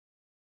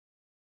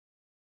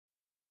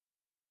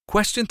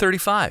Question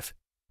 35.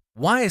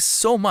 Why is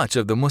so much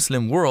of the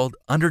Muslim world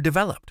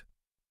underdeveloped?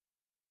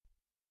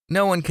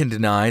 No one can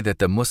deny that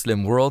the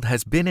Muslim world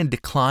has been in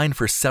decline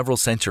for several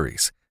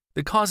centuries,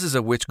 the causes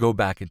of which go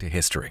back into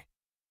history.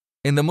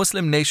 In the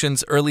Muslim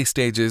nation's early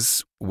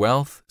stages,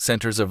 wealth,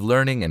 centers of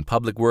learning, and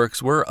public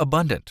works were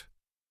abundant.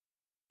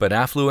 But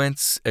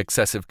affluence,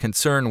 excessive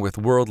concern with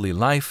worldly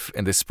life,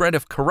 and the spread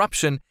of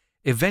corruption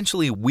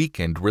eventually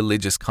weakened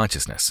religious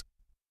consciousness.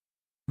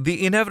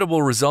 The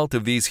inevitable result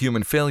of these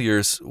human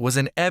failures was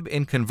an ebb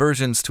in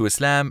conversions to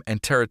Islam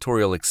and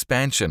territorial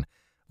expansion,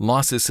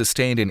 losses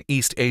sustained in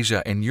East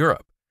Asia and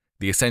Europe,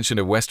 the ascension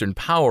of Western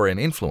power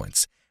and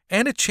influence,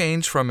 and a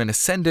change from an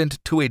ascendant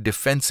to a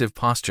defensive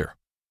posture.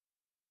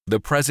 The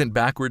present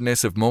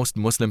backwardness of most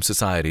Muslim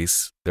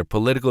societies, their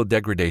political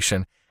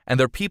degradation, and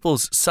their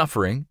people's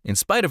suffering, in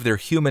spite of their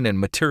human and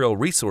material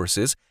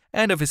resources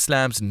and of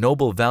Islam's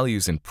noble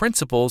values and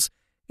principles,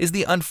 is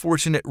the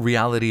unfortunate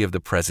reality of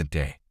the present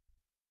day.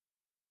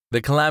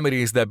 The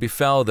calamities that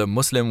befell the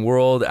Muslim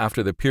world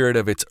after the period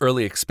of its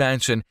early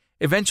expansion,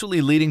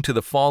 eventually leading to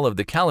the fall of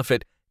the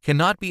Caliphate,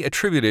 cannot be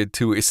attributed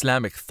to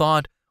Islamic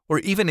thought or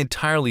even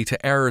entirely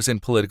to errors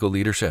in political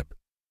leadership.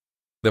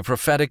 The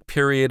prophetic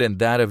period and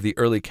that of the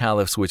early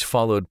caliphs which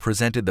followed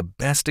presented the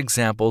best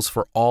examples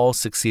for all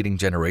succeeding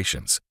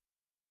generations.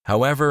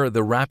 However,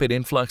 the rapid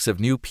influx of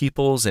new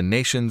peoples and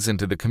nations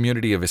into the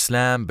community of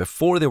Islam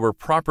before they were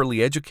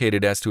properly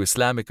educated as to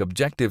Islamic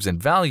objectives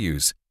and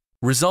values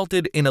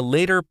resulted in a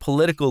later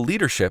political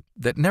leadership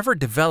that never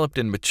developed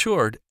and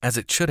matured as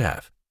it should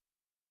have.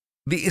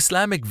 The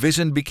Islamic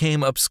vision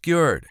became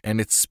obscured and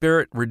its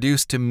spirit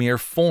reduced to mere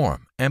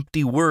form,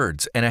 empty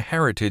words, and a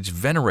heritage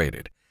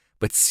venerated,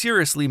 but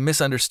seriously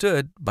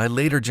misunderstood by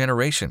later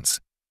generations.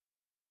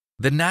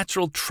 The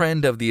natural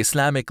trend of the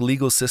Islamic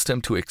legal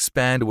system to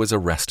expand was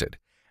arrested,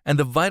 and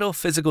the vital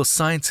physical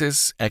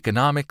sciences,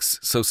 economics,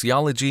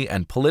 sociology,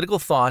 and political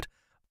thought,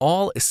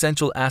 all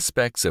essential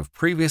aspects of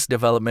previous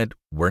development,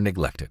 were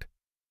neglected.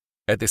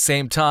 At the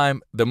same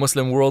time, the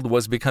Muslim world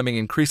was becoming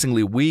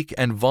increasingly weak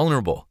and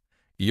vulnerable.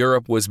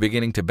 Europe was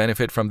beginning to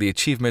benefit from the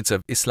achievements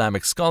of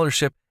Islamic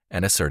scholarship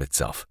and assert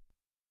itself.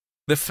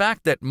 The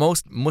fact that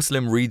most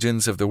Muslim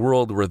regions of the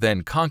world were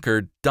then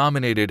conquered,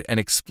 dominated,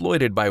 and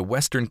exploited by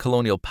Western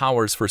colonial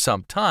powers for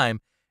some time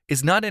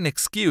is not an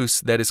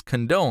excuse that is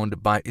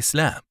condoned by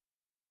Islam.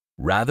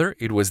 Rather,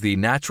 it was the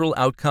natural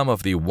outcome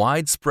of the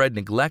widespread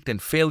neglect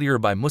and failure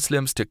by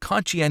Muslims to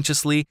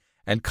conscientiously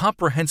and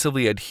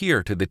comprehensively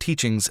adhere to the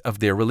teachings of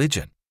their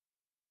religion.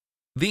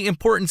 The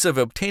importance of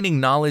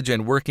obtaining knowledge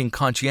and working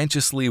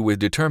conscientiously with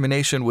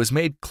determination was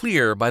made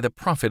clear by the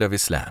Prophet of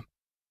Islam.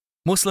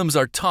 Muslims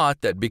are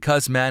taught that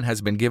because man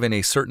has been given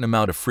a certain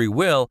amount of free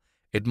will,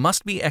 it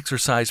must be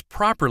exercised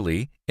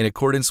properly in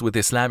accordance with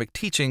Islamic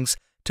teachings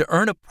to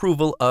earn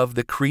approval of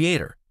the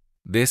Creator.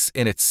 This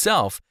in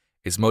itself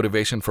is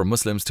motivation for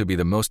Muslims to be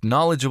the most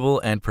knowledgeable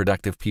and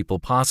productive people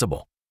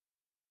possible.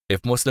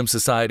 If Muslim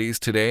societies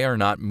today are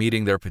not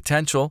meeting their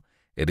potential,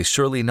 it is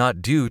surely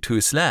not due to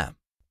Islam.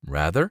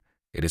 Rather,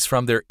 it is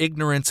from their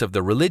ignorance of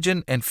the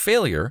religion and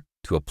failure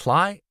to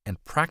apply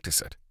and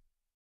practice it.